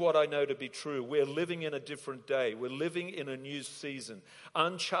 This is what I know to be true. We're living in a different day. We're living in a new season,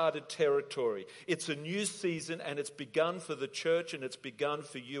 uncharted territory. It's a new season, and it's begun for the church, and it's begun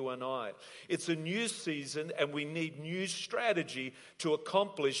for you and I. It's a new season, and we need new strategy to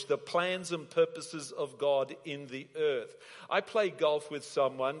accomplish the plans and purposes of God in the earth. I play golf with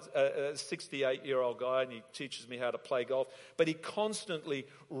someone, a 68-year-old guy, and he teaches me how to play golf, but he constantly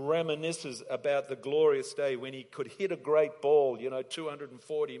reminisces about the glorious day when he could hit a great ball,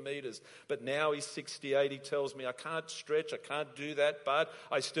 240 meters. But now he's 68. He tells me, I can't stretch, I can't do that, but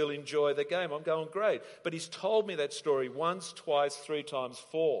I still enjoy the game. I'm going, great. But he's told me that story once, twice, 3 times,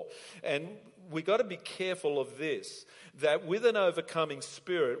 4. And we got to be careful of this, that with an overcoming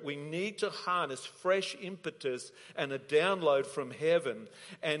spirit, we need to harness fresh impetus and a download from heaven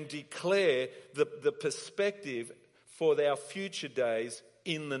and declare the perspective for our future days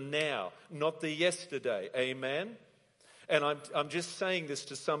in the now, not the yesterday. Amen? And I'm just saying this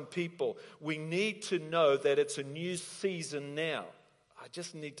to some people. We need to know that it's a new season now. I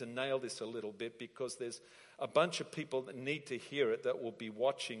just need to nail this a little bit because there's a bunch of people that need to hear it that will be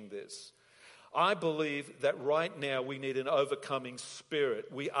watching this. I believe that right now we need an overcoming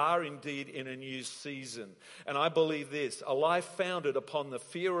spirit. We are indeed in a new season. And I believe this, a life founded upon the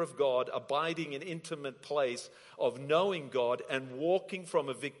fear of God, abiding in intimate place of knowing God and walking from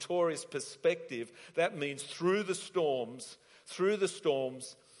a victorious perspective. That means through the storms,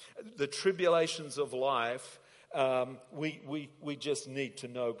 the tribulations of life, We just need to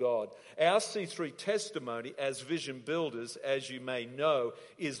know God. Our C3 testimony as vision builders, as you may know,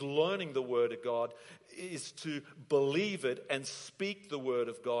 is learning the Word of God, is to believe it and speak the Word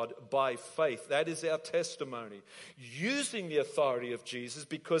of God by faith. That is our testimony. Using the authority of Jesus,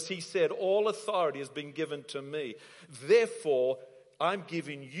 because he said, all authority has been given to me. Therefore, I'm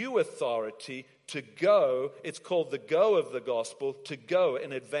giving you authority to go. It's called the go of the gospel, to go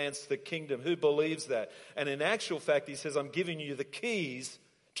and advance the kingdom. Who believes that? And in actual fact, he says, I'm giving you the keys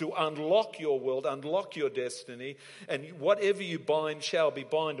to unlock your world, unlock your destiny, and whatever you bind shall be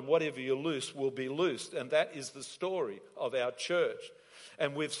bound, and whatever you loose will be loosed. And that is the story of our church.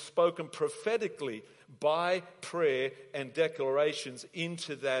 And we've spoken prophetically by prayer and declarations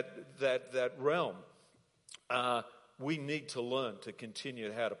into that realm. We need to learn to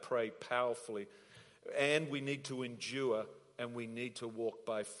continue how to pray powerfully, and we need to endure, and we need to walk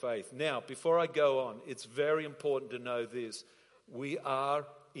by faith. Now, before I go on, it's very important to know this. We are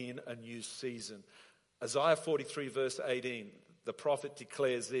in a new season. Isaiah 43 verse 18, the prophet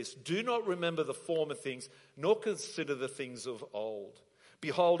declares this: do not remember the former things, nor consider the things of old.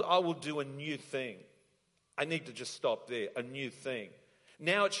 Behold, I will do a new thing. I need to just stop there. A new thing.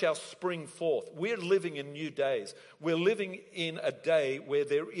 Now it shall spring forth. We're living in new days. We're living in a day where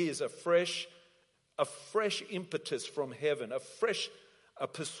there is a fresh impetus from heaven, a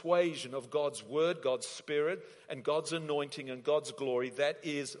persuasion of God's word, God's spirit, and God's anointing and God's glory that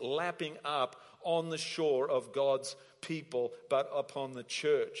is lapping up on the shore of God's people, but upon the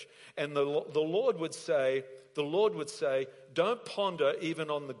church. And the Lord would say, don't ponder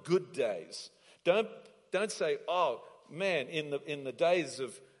even on the good days. Don't say, oh man, in the days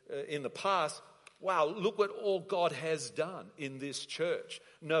of in the past, wow, look what all God has done in this church.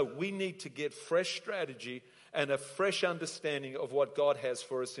 No, we need to get fresh strategy and a fresh understanding of what God has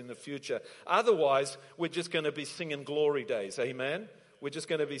for us in the future. Otherwise, we're just going to be singing glory days. Amen? We're just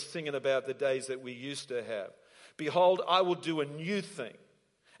going to be singing about the days that we used to have. Behold, I will do a new thing.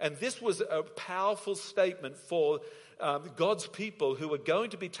 And this was a powerful statement for God's people who were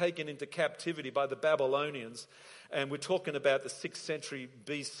going to be taken into captivity by the Babylonians. And we're talking about the 6th century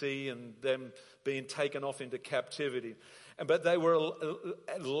BC and them being taken off into captivity. But they were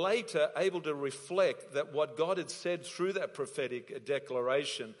later able to reflect that what God had said through that prophetic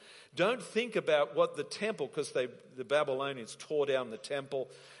declaration. Don't think about what the temple, because the Babylonians tore down the temple.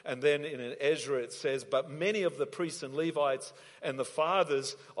 And then in Ezra it says, but many of the priests and Levites and the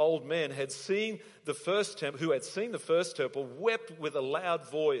fathers, old men, had seen the first temple, who had seen the first temple, wept with a loud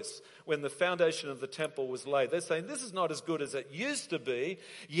voice when the foundation of the temple was laid. They're saying, this is not as good as it used to be,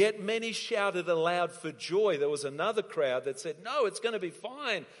 yet many shouted aloud for joy. There was another crowd that said, no, it's going to be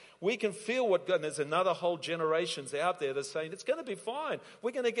fine. We can feel what God, and there's another whole generations out there that's saying, it's going to be fine.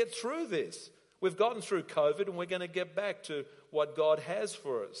 We're going to get through this. We've gotten through COVID and we're going to get back to what God has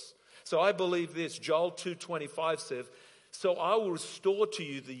for us. So I believe this. Joel 2:25 says, so I will restore to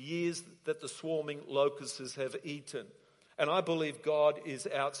you the years that the swarming locusts have eaten. And I believe God is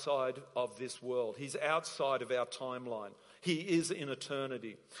outside of this world. He's outside of our timeline. He is in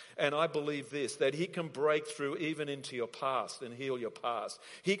eternity. And I believe this, that he can break through even into your past and heal your past.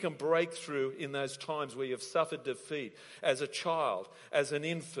 He can break through in those times where you've suffered defeat as a child, as an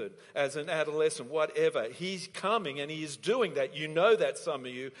infant, as an adolescent, whatever. He's coming and he is doing that. You know that, some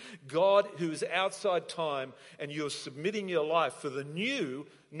of you. God who is outside time, and you're submitting your life for the new,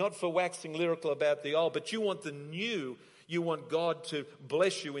 not for waxing lyrical about the old, but you want the new. You want God to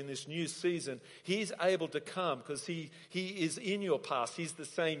bless you in this new season. He's able to come because he is in your past. He's the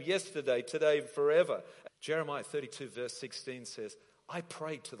same yesterday, today, and forever. Jeremiah 32 verse 16 says, I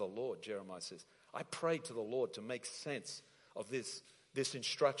prayed to the Lord, Jeremiah says. I prayed to the Lord to make sense of this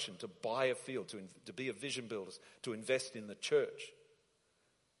instruction, to buy a field, to be a vision builder, to invest in the church.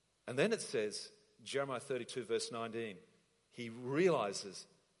 And then it says, Jeremiah 32 verse 19, he realizes,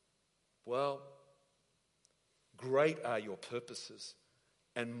 well, great are your purposes,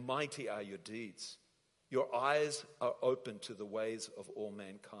 and mighty are your deeds. Your eyes are open to the ways of all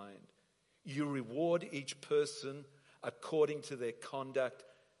mankind. You reward each person according to their conduct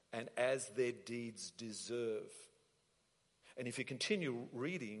and as their deeds deserve. And if you continue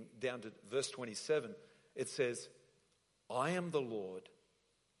reading down to verse 27, it says, I am the Lord,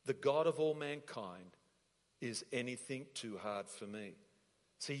 the God of all mankind. Is anything too hard for me?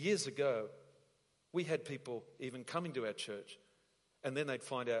 See, years ago, we had people even coming to our church, and then they'd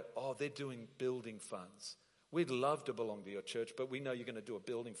find out, oh, they're doing building funds. We'd love to belong to your church, but we know you're going to do a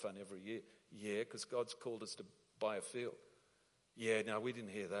building fund every year. Yeah, because God's called us to buy a field. Yeah, no, we didn't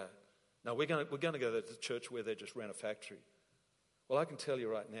hear that. No, we're going to go to the church where they just ran a factory. Well, I can tell you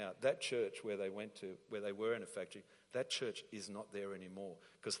right now, that church where they went to, where they were in a factory, that church is not there anymore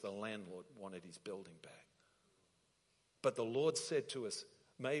because the landlord wanted his building back. But the Lord said to us,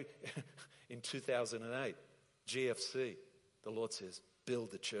 maybe in 2008, GFC, the Lord says,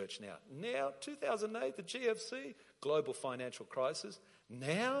 build the church now. Now, 2008, the GFC, global financial crisis.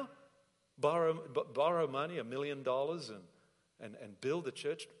 Now, borrow money, $1 million and build the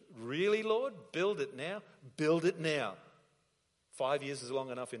church. Really, Lord? Build it now? Build it now. 5 years is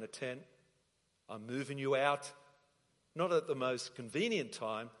long enough in a tent. I'm moving you out. Not at the most convenient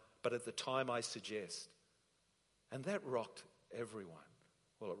time, but at the time I suggest. And that rocked everyone.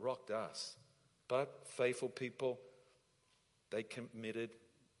 Well, it rocked us. But faithful people, they committed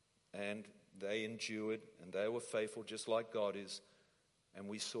and they endured and they were faithful just like God is. And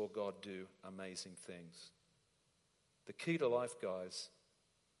we saw God do amazing things. The key to life, guys,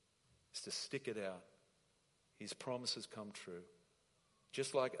 is to stick it out. His promises come true.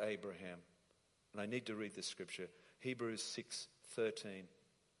 Just like Abraham. And I need to read this scripture. Hebrews 6:13.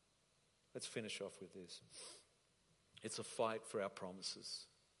 Let's finish off with this. It's a fight for our promises.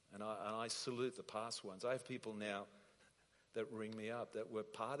 And I salute the past ones. I have people now that ring me up that were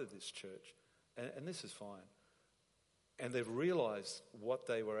part of this church. And this is fine. And they've realized what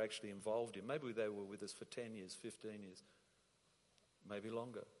they were actually involved in. Maybe they were with us for 10 years, 15 years, maybe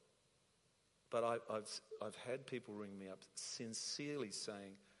longer. But I've had people ring me up sincerely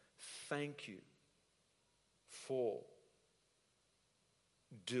saying, thank you for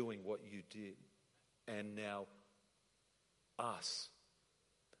doing what you did. And now us,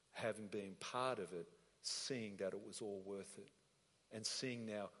 having been part of it, seeing that it was all worth it. And seeing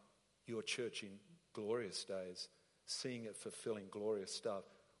now your church in glorious days, seeing it fulfilling glorious stuff.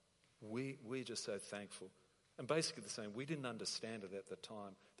 We're just so thankful. And basically the same, we didn't understand it at the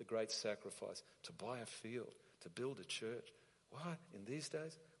time, the great sacrifice to buy a field, to build a church. What? In these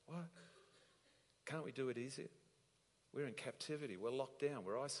days? What? Can't we do it easier? We're in captivity. We're locked down.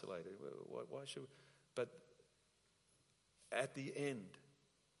 We're isolated. Why should we? But at the end,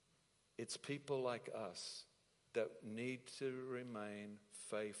 it's people like us that need to remain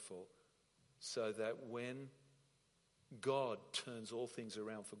faithful so that when God turns all things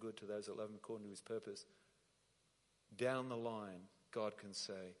around for good to those that love him according to his purpose, down the line, God can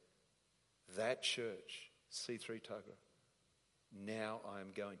say, that church, C3 Tuggerah, now I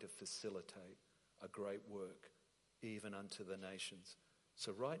am going to facilitate a great work, even unto the nations.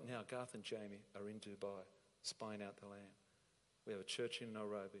 So right now, Garth and Jamie are in Dubai, spying out the land. We have a church in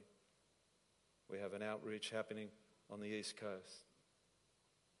Nairobi. We have an outreach happening on the East Coast.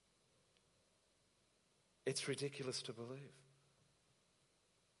 It's ridiculous to believe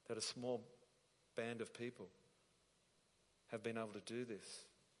that a small band of people have been able to do this.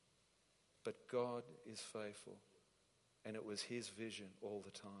 But God is faithful. And it was his vision all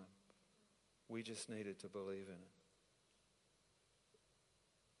the time. We just needed to believe in it.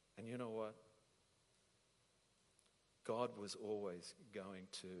 And you know what? God was always going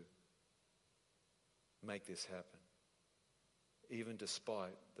to make this happen. Even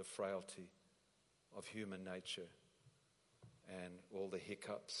despite the frailty of human nature and all the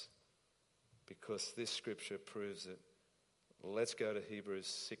hiccups. Because this scripture proves it. Let's go to Hebrews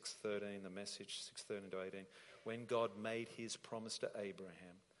 6:13, the Message, 6:13 to 18. When God made his promise to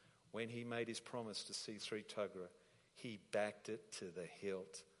Abraham, when he made his promise to C3 Tuggerah, he backed it to the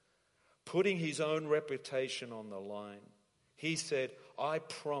hilt. Putting his own reputation on the line, he said, I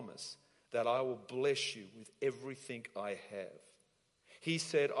promise that I will bless you with everything I have. He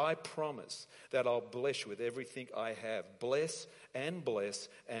said, I promise that I'll bless you with everything I have. Bless and bless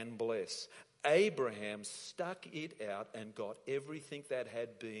and bless. Abraham stuck it out and got everything that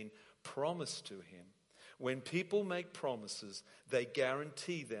had been promised to him. When people make promises, they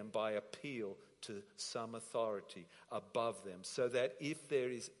guarantee them by appeal to some authority above them, so that if there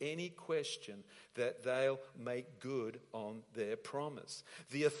is any question, that they'll make good on their promise.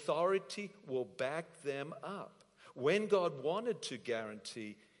 The authority will back them up. When God wanted to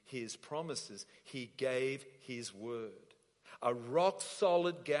guarantee his promises, he gave his word. A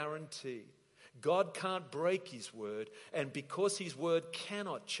rock-solid guarantee. God can't break his word, and because his word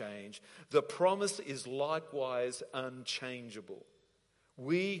cannot change, the promise is likewise unchangeable.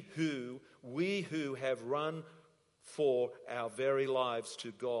 We who have run for our very lives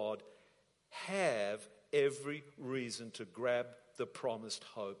to God have every reason to grab the promised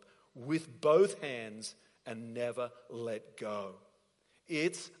hope with both hands and never let go.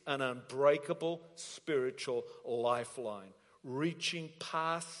 It's an unbreakable spiritual lifeline, reaching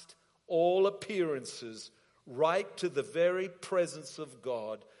past all appearances right to the very presence of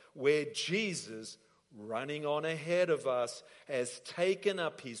God, where Jesus running on ahead of us, has taken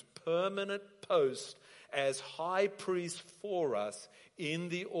up his permanent post as high priest for us in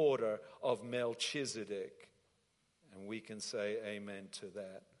the order of Melchizedek. And we can say amen to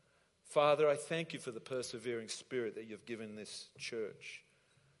that. Father, I thank you for the persevering spirit that you've given this church.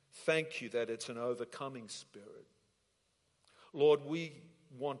 Thank you that it's an overcoming spirit. Lord, we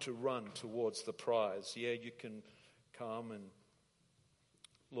want to run towards the prize. Yeah, you can come and,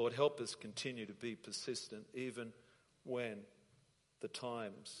 Lord, help us continue to be persistent even when the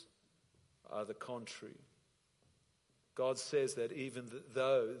times are the contrary. God says that even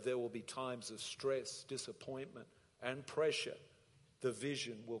though there will be times of stress, disappointment, and pressure, the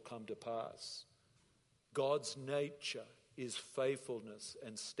vision will come to pass. God's nature is faithfulness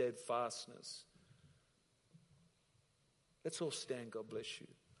and steadfastness. Let's all stand. God bless you.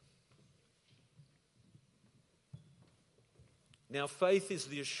 Now, faith is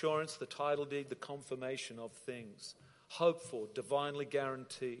the assurance, the title deed, the confirmation of things hoped for, divinely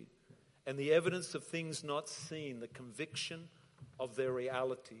guaranteed, and the evidence of things not seen, the conviction of their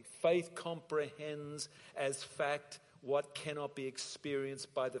reality. Faith comprehends as fact what cannot be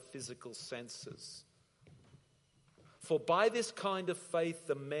experienced by the physical senses. For by this kind of faith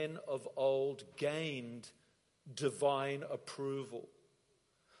the men of old gained divine approval.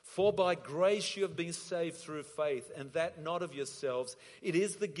 For by grace you have been saved through faith, and that not of yourselves. It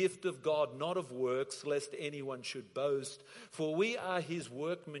is the gift of God, not of works, lest anyone should boast. For we are his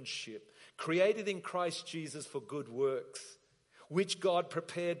workmanship, created in Christ Jesus for good works, which God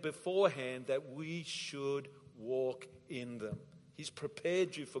prepared beforehand that we should walk in them. He's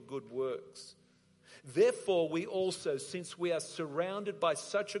prepared you for good works. Therefore, we also, since we are surrounded by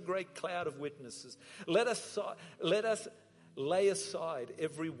such a great cloud of witnesses, let us lay aside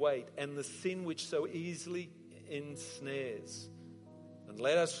every weight and the sin which so easily ensnares. And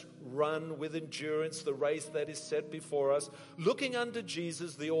let us run with endurance the race that is set before us, looking unto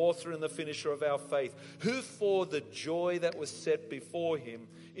Jesus, the author and the finisher of our faith, who for the joy that was set before him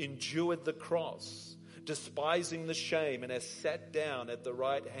endured the cross, despising the shame, and has sat down at the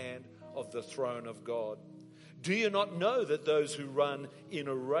right hand of the throne of God. Do you not know that those who run in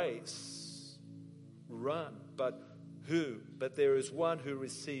a race run, but there is one who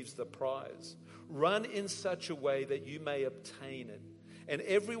receives the prize? Run in such a way that you may obtain it. And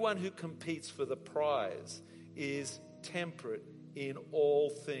everyone who competes for the prize is temperate in all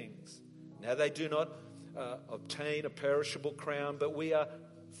things. Now they do not obtain a perishable crown, but we are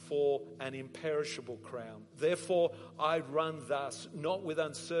for an imperishable crown. Therefore I run thus, not with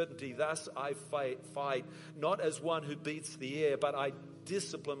uncertainty. Thus I fight, not as one who beats the air, but I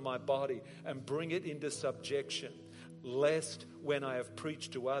discipline my body and bring it into subjection, lest when I have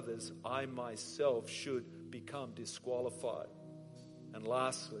preached to others, I myself should become disqualified. And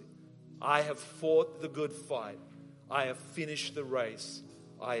lastly, I have fought the good fight. I have finished the race.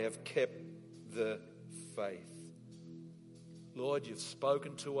 I have kept the faith. Lord, you've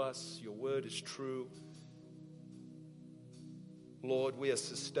spoken to us. Your word is true. Lord, we are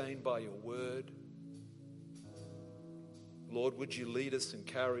sustained by your word. Lord, would you lead us and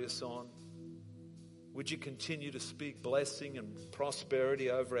carry us on? Would you continue to speak blessing and prosperity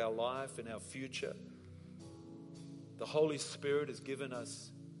over our life and our future? The Holy Spirit has given us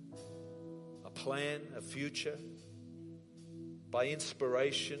a plan, a future, by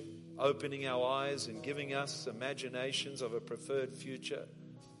inspiration, opening our eyes and giving us imaginations of a preferred future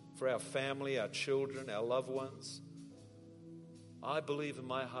for our family, our children, our loved ones. I believe in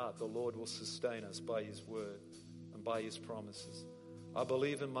my heart the Lord will sustain us by his word and by his promises. I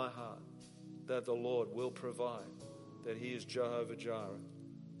believe in my heart that the Lord will provide, that he is Jehovah Jireh.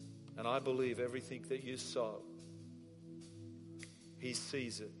 And I believe everything that you sow, he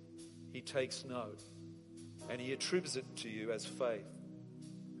sees it, he takes note, and he attributes it to you as faith.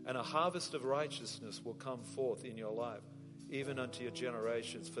 And a harvest of righteousness will come forth in your life, even unto your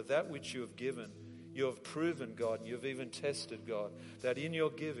generations. For that which you have given, you have proven, God, and you've even tested, God, that in your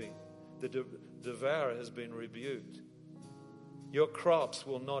giving, the devourer has been rebuked. Your crops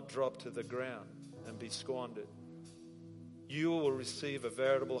will not drop to the ground and be squandered. You will receive a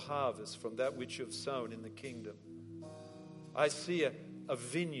veritable harvest from that which you have sown in the kingdom. I see a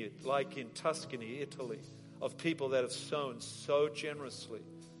vineyard like in Tuscany, Italy, of people that have sown so generously.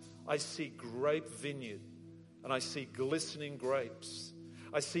 I see grape vineyard, and I see glistening grapes.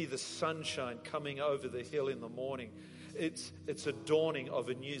 I see the sunshine coming over the hill in the morning. It's a dawning of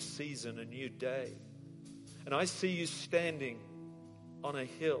a new season, a new day. And I see you standing on a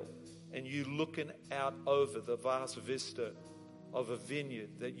hill, and you looking out over the vast vista of a vineyard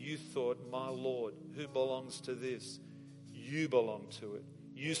that you thought, my Lord, who belongs to this? You belong to it.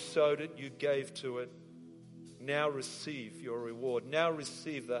 You sowed it, you gave to it. Now receive your reward. Now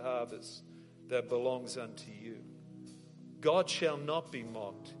receive the harvest that belongs unto you. God shall not be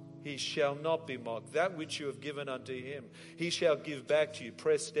mocked. He shall not be mocked. That which you have given unto him, he shall give back to you,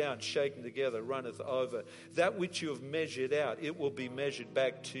 pressed down, shaken together, runneth over. That which you have measured out, it will be measured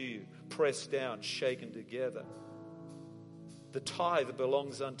back to you, pressed down, shaken together. The tithe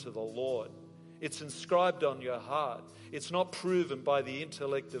belongs unto the Lord. It's inscribed on your heart. It's not proven by the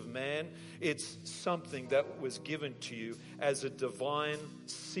intellect of man. It's something that was given to you as a divine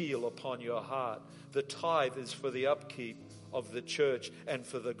seal upon your heart. The tithe is for the upkeep of the church and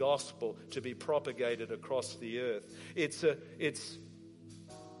for the gospel to be propagated across the earth. It's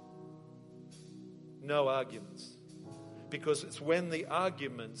no arguments, because it's when the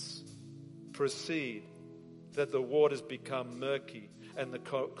arguments proceed that the waters become murky and the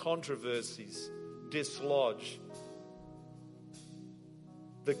controversies dislodge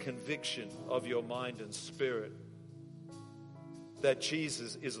the conviction of your mind and spirit that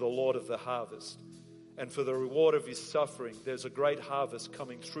Jesus is the Lord of the harvest. And for the reward of his suffering, there's a great harvest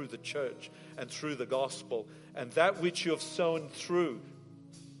coming through the church and through the gospel. And that which you have sown through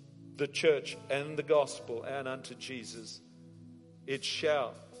the church and the gospel and unto Jesus, it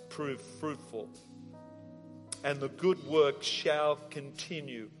shall prove fruitful. And the good work shall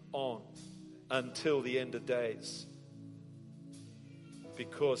continue on until the end of days.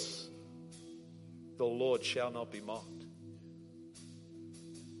 Because the Lord shall not be mocked.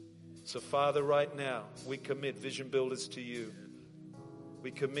 So, Father, right now, we commit Vision Builders to you. We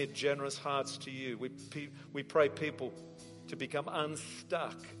commit Generous Hearts to you. We pray people to become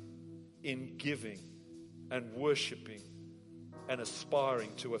unstuck in giving and worshiping and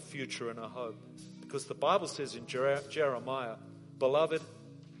aspiring to a future and a hope. Because the Bible says in Jeremiah, beloved,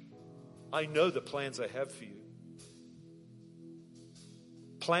 I know the plans I have for you.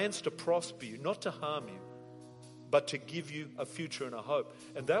 Plans to prosper you, not to harm you, but to give you a future and a hope.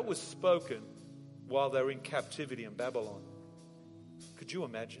 And that was spoken while they were in captivity in Babylon. Could you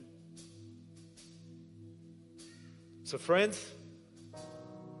imagine? So friends,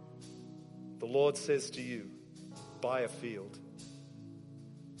 the Lord says to you, buy a field.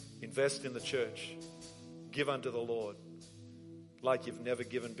 Invest in the church. Give unto the Lord like you've never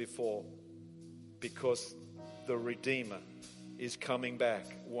given before, because the Redeemer is coming back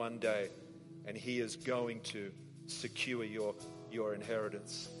one day and he is going to secure your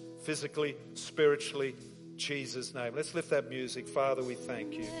inheritance. Physically, spiritually, Jesus' name. Let's lift that music. Father, we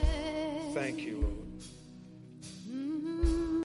thank you. Thank you, Lord.